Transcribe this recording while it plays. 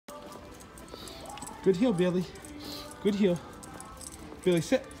Good heel, Bailey. Good heel. Bailey,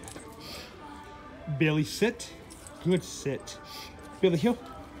 sit. Bailey, sit. Good sit. Bailey, heel.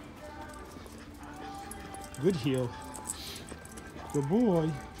 Good heel. Good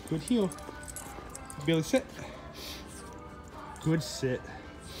boy. Good heel. Bailey, sit. Good sit.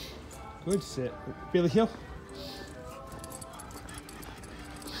 Good sit. Bailey, heel.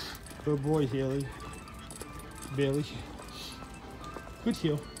 Good boy, Haley. Bailey. Good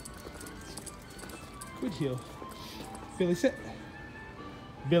heel. Good heel. Bailey, sit.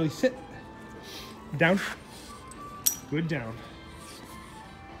 Bailey, sit. Down. Good down.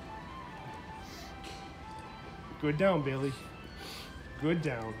 Good down, Bailey. Good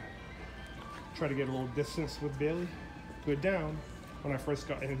down. Try to get a little distance with Bailey. Good down. When I first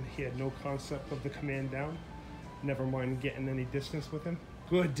got in, he had no concept of the command down. Never mind getting any distance with him.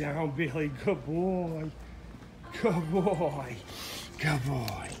 Good down, Bailey. Good boy. Good boy. Good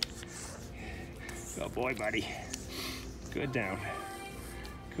boy. Good boy, buddy. Good down.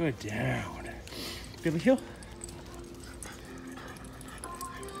 Good down. Bailey, heel.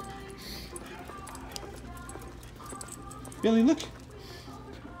 Bailey, look.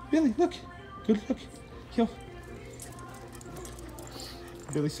 Bailey, look. Good look. Heel.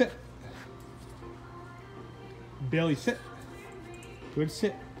 Bailey, sit. Bailey, sit. Good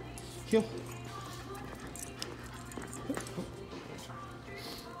sit. Heel.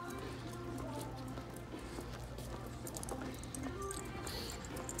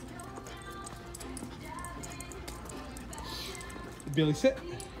 Bailey, sit.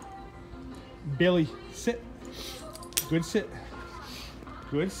 Bailey, sit. Good sit.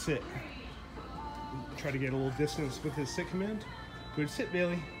 Good sit. Try to get a little distance with his sit command. Good sit,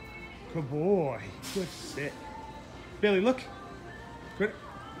 Bailey. Good boy. Good sit. Bailey, look. Good.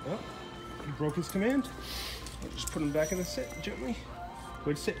 Oh, he broke his command. Just put him back in the sit gently.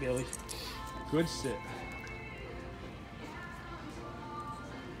 Good sit, Bailey. Good sit.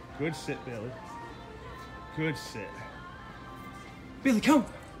 Good sit, Bailey. Good sit. Bailey, come.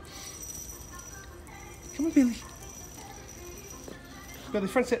 Come on, Bailey. Bailey,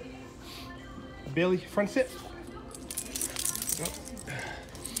 front sit. Bailey, front sit. Oh.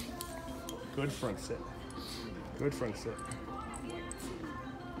 Good front sit. Good front sit.